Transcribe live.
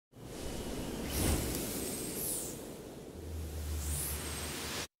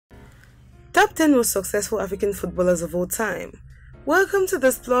Top 10 most successful African footballers of all time. Welcome to the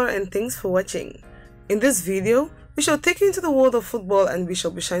Explorer and thanks for watching. In this video, we shall take you into the world of football and we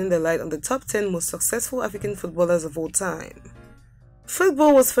shall be shining the light on the top 10 most successful African footballers of all time.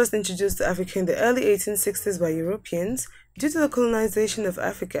 Football was first introduced to Africa in the early 1860s by Europeans due to the colonization of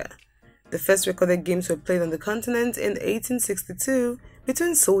Africa. The first recorded games were played on the continent in 1862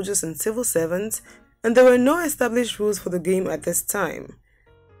 between soldiers and civil servants, and there were no established rules for the game at this time.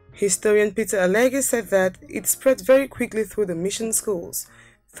 Historian Peter Alleghi said that it spread very quickly through the mission schools,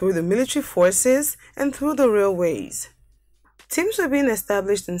 through the military forces, and through the railways. Teams were being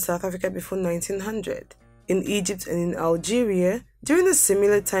established in South Africa before 1900, in Egypt and in Algeria during a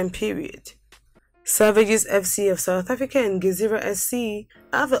similar time period. Savages FC of South Africa and Gezira SC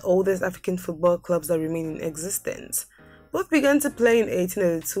are the oldest African football clubs that remain in existence. Both began to play in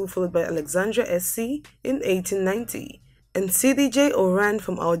 1882, followed by Alexandria SC in 1890. and CDJ Oran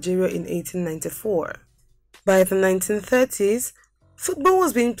from Algeria in 1894. By the 1930s, football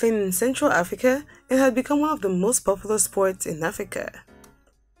was being played in Central Africa and had become one of the most popular sports in Africa.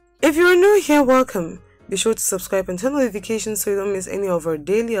 If you are new here, welcome. Be sure to subscribe and turn notifications so you don't miss any of our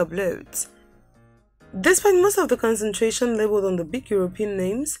daily uploads. Despite most of the concentration labeled on the big European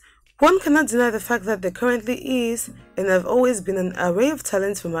names, one cannot deny the fact that there currently is and have always been an array of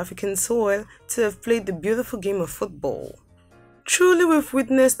talents from African soil to have played the beautiful game of football. Truly, we've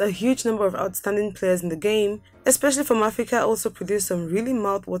witnessed a huge number of outstanding players in the game, especially from Africa, also produced some really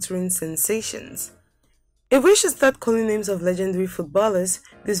mouth-watering sensations. If we should start calling names of legendary footballers,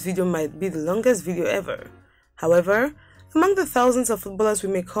 this video might be the longest video ever. However, among the thousands of footballers we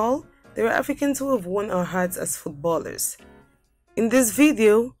may call, there are Africans who have won our hearts as footballers. In this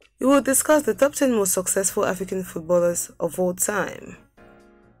video, we will discuss the top 10 most successful African footballers of all time.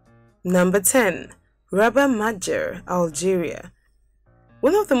 Number 10. Rabah Madjer, Algeria.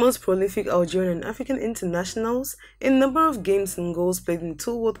 One of the most prolific Algerian and African internationals in number of games and goals, played in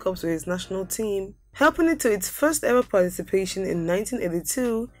 2 World Cups with his national team, helping it to its first ever participation in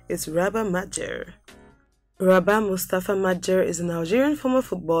 1982, is Rabah Madjer. Rabah Mustapha Madjer is an Algerian former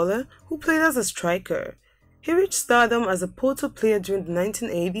footballer who played as a striker. He reached stardom as a Porto player during the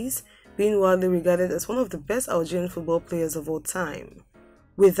 1980s, being widely regarded as one of the best Algerian football players of all time.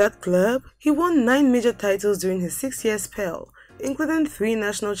 With that club, he won 9 major titles during his 6-year spell, including 3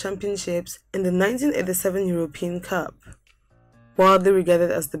 national championships and the 1987 European Cup. Widely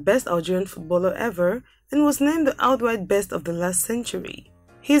regarded as the best Algerian footballer ever and was named the outright best of the last century.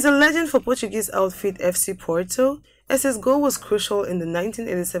 He is a legend for Portuguese outfit FC Porto, as his goal was crucial in the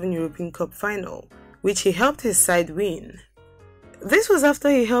 1987 European Cup final, which he helped his side win. This was after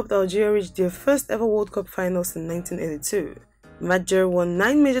he helped Algeria reach their first ever World Cup finals in 1982. Madjer won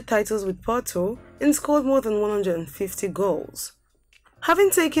 9 major titles with Porto and scored more than 150 goals.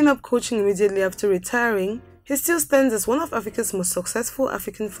 Having taken up coaching immediately after retiring, he still stands as one of Africa's most successful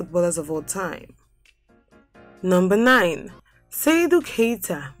African footballers of all time. Number 9. Seydou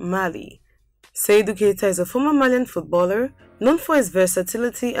Keita, Mali. Seydou Keita is a former Malian footballer known for his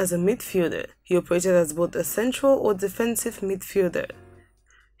versatility as a midfielder. He operated as both a central or defensive midfielder.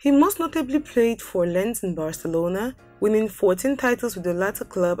 He most notably played for Lens in Barcelona, winning 14 titles with the latter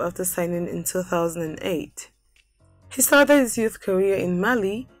club after signing in 2008. He started his youth career in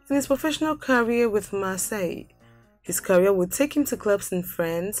Mali and his professional career with Marseille. His career would take him to clubs in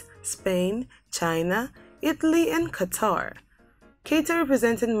France, Spain, China, Italy, and Qatar. Keita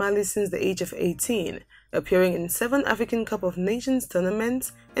represented Mali since the age of 18, appearing in 7 African Cup of Nations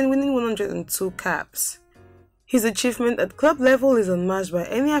tournaments and winning 102 caps. His achievement at club level is unmatched by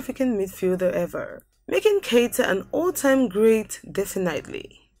any African midfielder ever, making Keita an all-time great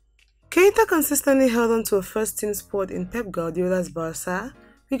definitely. Keita consistently held on to a first-team spot in Pep Guardiola's Barca,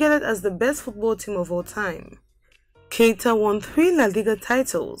 regarded as the best football team of all time. Keita won 3 La Liga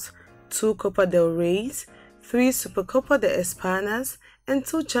titles, 2 Copa del Reys, 3 Supercopa de Españas, and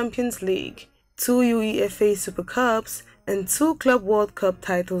 2 Champions League, 2 UEFA Super Cups, and 2 Club World Cup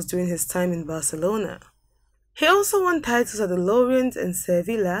titles during his time in Barcelona. He also won titles at the Lorient and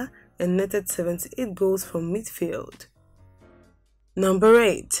Sevilla and netted 78 goals from midfield. Number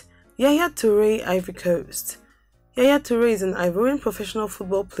 8. Yaya Touré, Ivory Coast. Yaya Touré is an Ivorian professional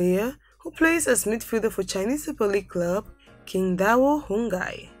football player who plays as midfielder for Chinese Super League club Qingdao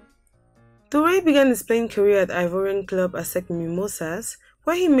Honghai. Touré began his playing career at Ivorian club ASEC Mimosas,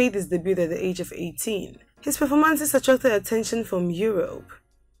 where he made his debut at the age of 18. His performances attracted attention from Europe.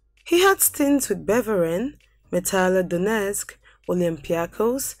 He had stints with Beveren, Metal Donetsk,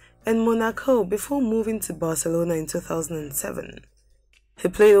 Olympiacos, and Monaco before moving to Barcelona in 2007. He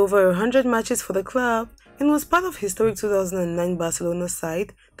played over 100 matches for the club and was part of historic 2009 Barcelona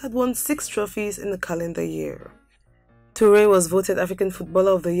side that won 6 trophies in the calendar year. Touré was voted African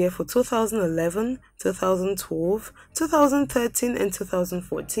Footballer of the Year for 2011, 2012, 2013 and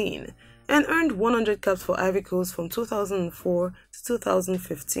 2014, and earned 100 caps for Ivory Coast from 2004 to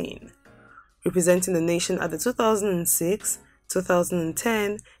 2015, representing the nation at the 2006,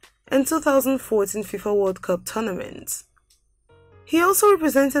 2010 and 2014 FIFA World Cup tournaments. He also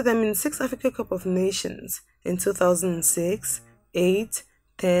represented them in 6 Africa Cup of Nations in 2006, 8,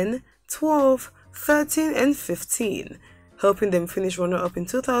 10, 12, 13 and 15, helping them finish runner-up in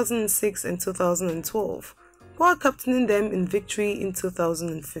 2006 and 2012, while captaining them in victory in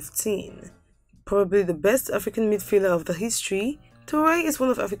 2015. Probably the best African midfielder of the history, Touré is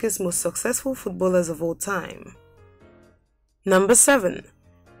one of Africa's most successful footballers of all time. Number 7.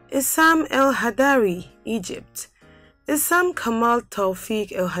 Issam El Hadary, Egypt. Issam Kamal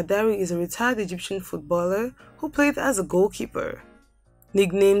Taoufik El Hadary is a retired Egyptian footballer who played as a goalkeeper.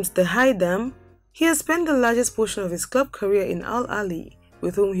 Nicknamed the Haidam, he has spent the largest portion of his club career in Al Ahly,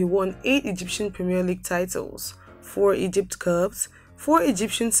 with whom he won 8 Egyptian Premier League titles, 4 Egypt Cups, 4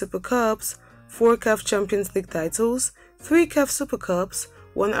 Egyptian Super Cups, 4 CAF Champions League titles, 3 CAF Super Cups,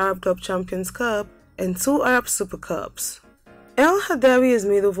 1 Arab Club Champions Cup, and 2 Arab Super Cups. El Hadary has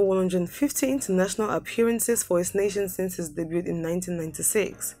made over 150 international appearances for his nation since his debut in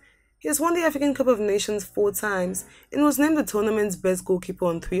 1996. He has won the African Cup of Nations 4 times and was named the tournament's best goalkeeper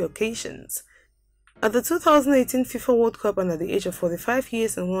on 3 occasions. At the 2018 FIFA World Cup and at the age of 45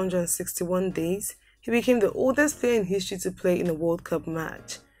 years and 161 days, he became the oldest player in history to play in a World Cup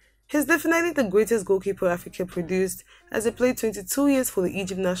match. He is definitely the greatest goalkeeper Africa produced, as he played 22 years for the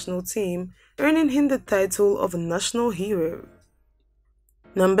Egypt national team, earning him the title of a national hero.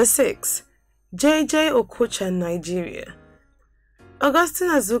 Number 6. JJ Okocha, Nigeria. Augustine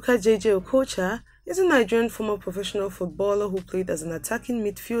Azuka JJ Okocha is a Nigerian former professional footballer who played as an attacking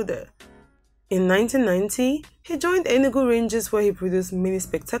midfielder. In 1990, he joined Enugu Rangers, where he produced many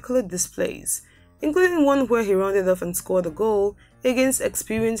spectacular displays, including one where he rounded off and scored a goal against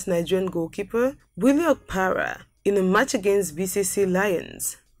experienced Nigerian goalkeeper Willie Okpara in a match against BCC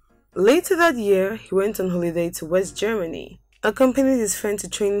Lions. Later that year, he went on holiday to West Germany, accompanied his friend to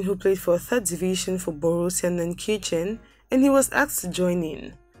training who played for 3rd division for Borussia Neunkirchen, and he was asked to join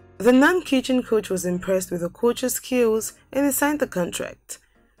in. The Neunkirchen coach was impressed with Okocha's skills and he signed the contract.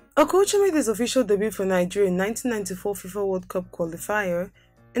 Okocha made his official debut for Nigeria in 1994 FIFA World Cup qualifier,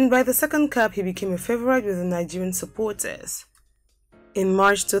 and by the second cap he became a favorite with the Nigerian supporters. In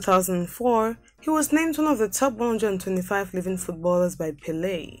March 2004, he was named one of the top 125 living footballers by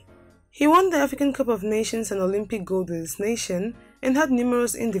Pelé. He won the African Cup of Nations and Olympic gold with his nation and had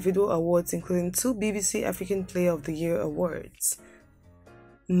numerous individual awards, including 2 BBC African Player of the Year awards.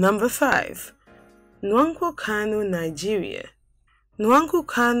 Number 5. Nwankwo Kanu, Nigeria. Nwankwo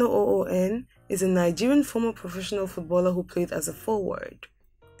Kanu OON is a Nigerian former professional footballer who played as a forward.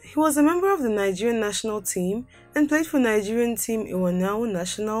 He was a member of the Nigerian national team and played for Nigerian team Iwanawa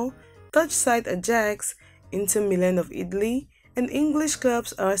National, Dutch side Ajax, Inter Milan of Italy, and English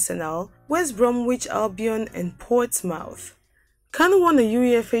clubs Arsenal, West Bromwich Albion and Portsmouth. Kanu won a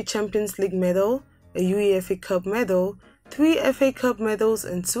UEFA Champions League medal, a UEFA Cup medal, 3 FA Cup medals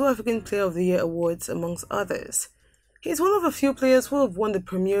and 2 African Player of the Year awards, amongst others. He is one of a few players who have won the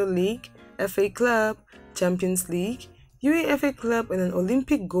Premier League, FA Club, Champions League, UEFA Club and an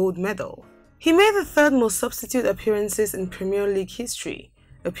Olympic gold medal. He made the 3rd most substitute appearances in Premier League history,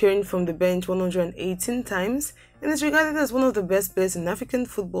 appearing from the bench 118 times, and is regarded as one of the best players in African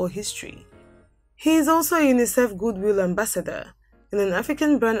football history. He is also a UNICEF Goodwill Ambassador and an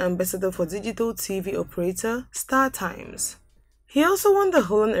African brand ambassador for digital TV operator StarTimes. He also won the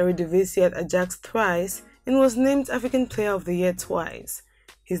Holland Eredivisie at Ajax thrice and was named African Player of the Year twice.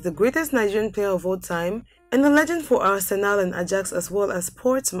 He is the greatest Nigerian player of all time and a legend for Arsenal and Ajax as well as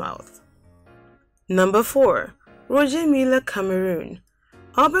Portsmouth. Number 4. Roger Milla, Cameroon.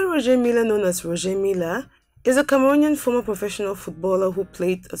 Albert Roger Milla, known as Roger Milla, is a Cameroonian former professional footballer who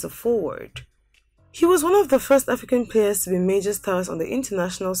played as a forward. He was one of the first African players to be major stars on the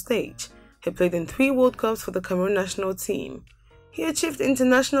international stage. He played in 3 World Cups for the Cameroon national team. He achieved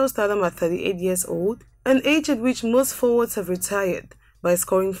international stardom at 38 years old, an age at which most forwards have retired, by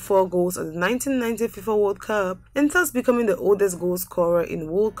scoring 4 goals at the 1990 FIFA World Cup and thus becoming the oldest goal scorer in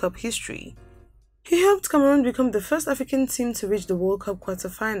World Cup history. He helped Cameroon become the first African team to reach the World Cup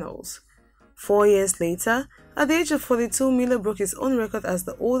quarterfinals. 4 years later, at the age of 42, Milla broke his own record as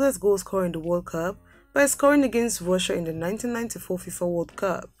the oldest goal scorer in the World Cup by scoring against Russia in the 1994 FIFA World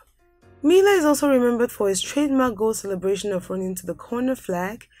Cup. Milla is also remembered for his trademark goal celebration of running to the corner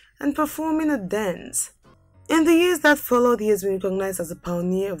flag and performing a dance. In the years that followed, he has been recognized as a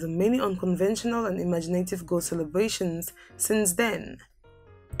pioneer of the many unconventional and imaginative goal celebrations since then.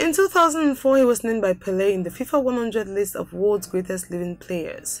 In 2004, he was named by Pelé in the FIFA 100 list of world's greatest living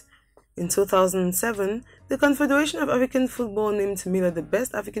players. In 2007, the Confederation of African Football named Miller the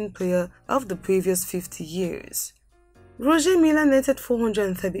best African player of the previous 50 years. Roger Miller netted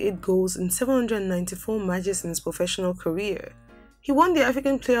 438 goals in 794 matches in his professional career. He won the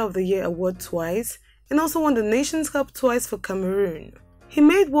African Player of the Year award twice and also won the Nations Cup twice for Cameroon. He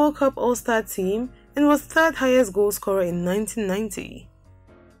made World Cup All-Star team and was third highest goal scorer in 1990.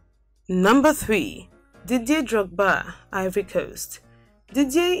 Number 3. Didier Drogba, Ivory Coast.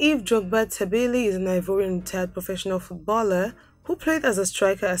 Didier Yves Drogba Tabele is an Ivorian retired professional footballer who played as a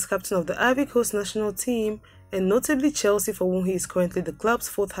striker as captain of the Ivory Coast national team and notably Chelsea, for whom he is currently the club's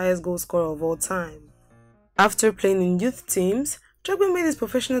fourth highest goal scorer of all time. After playing in youth teams, Drogba made his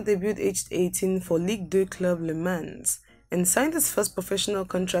professional debut aged 18 for Ligue 2 club Le Mans and signed his first professional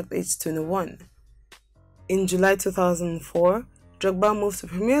contract aged 21. In July 2004, Drogba moved to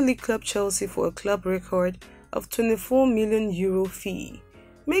Premier League club Chelsea for a club record of €24 million fee,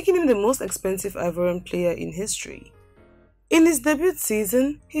 making him the most expensive Ivorian player in history. In his debut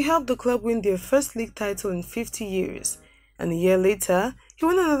season, he helped the club win their first league title in 50 years, and a year later, he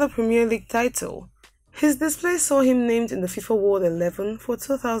won another Premier League title. His display saw him named in the FIFA World 11 for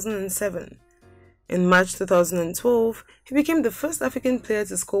 2007. In March 2012, he became the first African player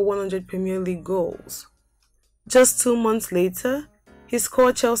to score 100 Premier League goals. Just 2 months later, he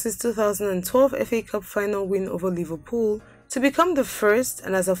scored Chelsea's 2012 FA Cup final win over Liverpool to become the first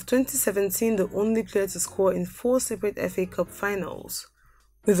and, as of 2017, the only player to score in 4 separate FA Cup finals.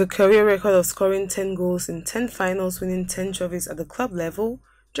 With a career record of scoring 10 goals in 10 finals, winning 10 trophies at the club level,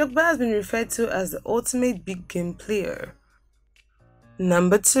 Drogba has been referred to as the ultimate big game player.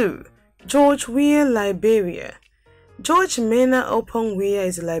 Number 2. George Weah, Liberia. George Mena Opong Weah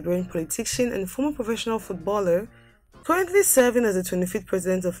is a Liberian politician and former professional footballer, currently serving as the 25th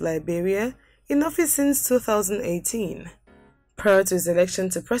president of Liberia, in office since 2018. Prior to his election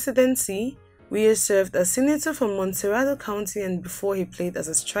to presidency, Weah served as senator from Montserrado County and before he played as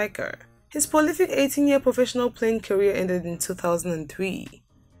a striker. His prolific 18-year professional playing career ended in 2003.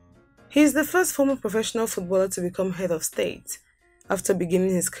 He is the first former professional footballer to become head of state. After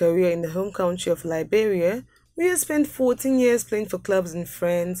beginning his career in the home country of Liberia, Weah spent 14 years playing for clubs in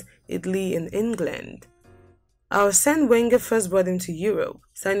France, Italy, and England. Arsène Wenger first brought him to Europe,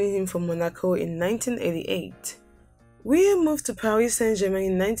 signing him from Monaco in 1988. Weah moved to Paris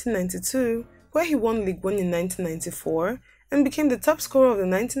Saint-Germain in 1992, where he won Ligue 1 in 1994 and became the top scorer of the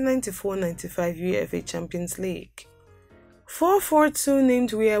 1994-95 UEFA Champions League. 442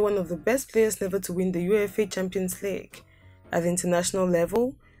 named Weah one of the best players never to win the UEFA Champions League. At the international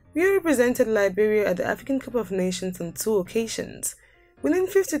level, Weah represented Liberia at the African Cup of Nations on 2 occasions, winning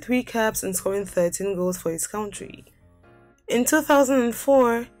 53 caps and scoring 13 goals for his country. In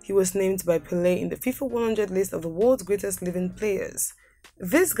 2004, he was named by Pelé in the FIFA 100 list of the world's greatest living players.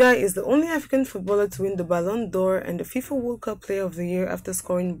 This guy is the only African footballer to win the Ballon d'Or and the FIFA World Cup Player of the Year after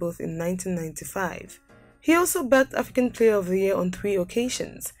scoring both in 1995. He also backed African Player of the Year on 3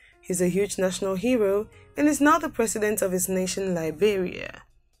 occasions. He's a huge national hero and is now the president of his nation, Liberia.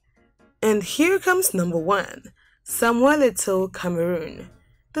 And here comes number 1. Samuel Eto'o, Cameroon.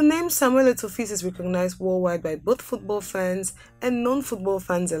 The name Samuel Eto'o is recognized worldwide by both football fans and non-football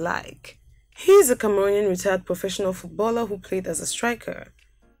fans alike. He is a Cameroonian retired professional footballer who played as a striker.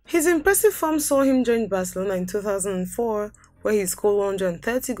 His impressive form saw him join Barcelona in 2004, where he scored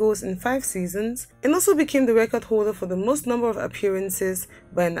 130 goals in 5 seasons and also became the record holder for the most number of appearances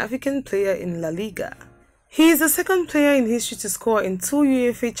by an African player in La Liga. He is the second player in history to score in 2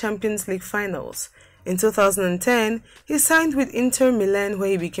 UEFA Champions League finals. In 2010, he signed with Inter Milan, where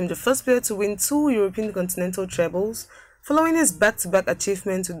he became the first player to win 2 European continental trebles, following his back-to-back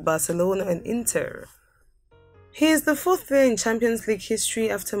achievements with Barcelona and Inter. He is the 4th player in Champions League history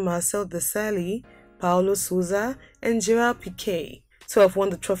after Marcel Desailly, Paulo Sousa, and Gerard Piqué to have won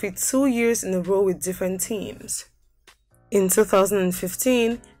the trophy 2 years in a row with different teams. In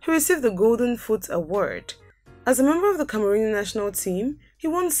 2015, he received the Golden Foot Award. As a member of the Cameroonian national team, he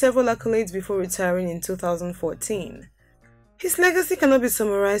won several accolades before retiring in 2014. His legacy cannot be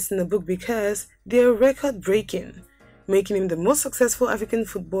summarized in a book because they are record-breaking, making him the most successful African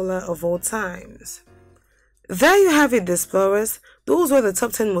footballer of all times. There you have it, explorers. Those were the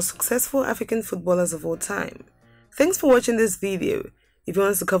top 10 most successful African footballers of all time. Thanks for watching this video. If you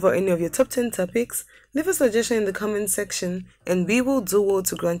want us to cover any of your top 10 topics, leave a suggestion in the comment section and we will do well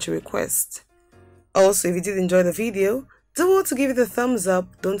to grant your request. Also, if you did enjoy the video, Do well to give it a thumbs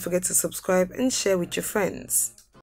up, don't forget to subscribe and share with your friends.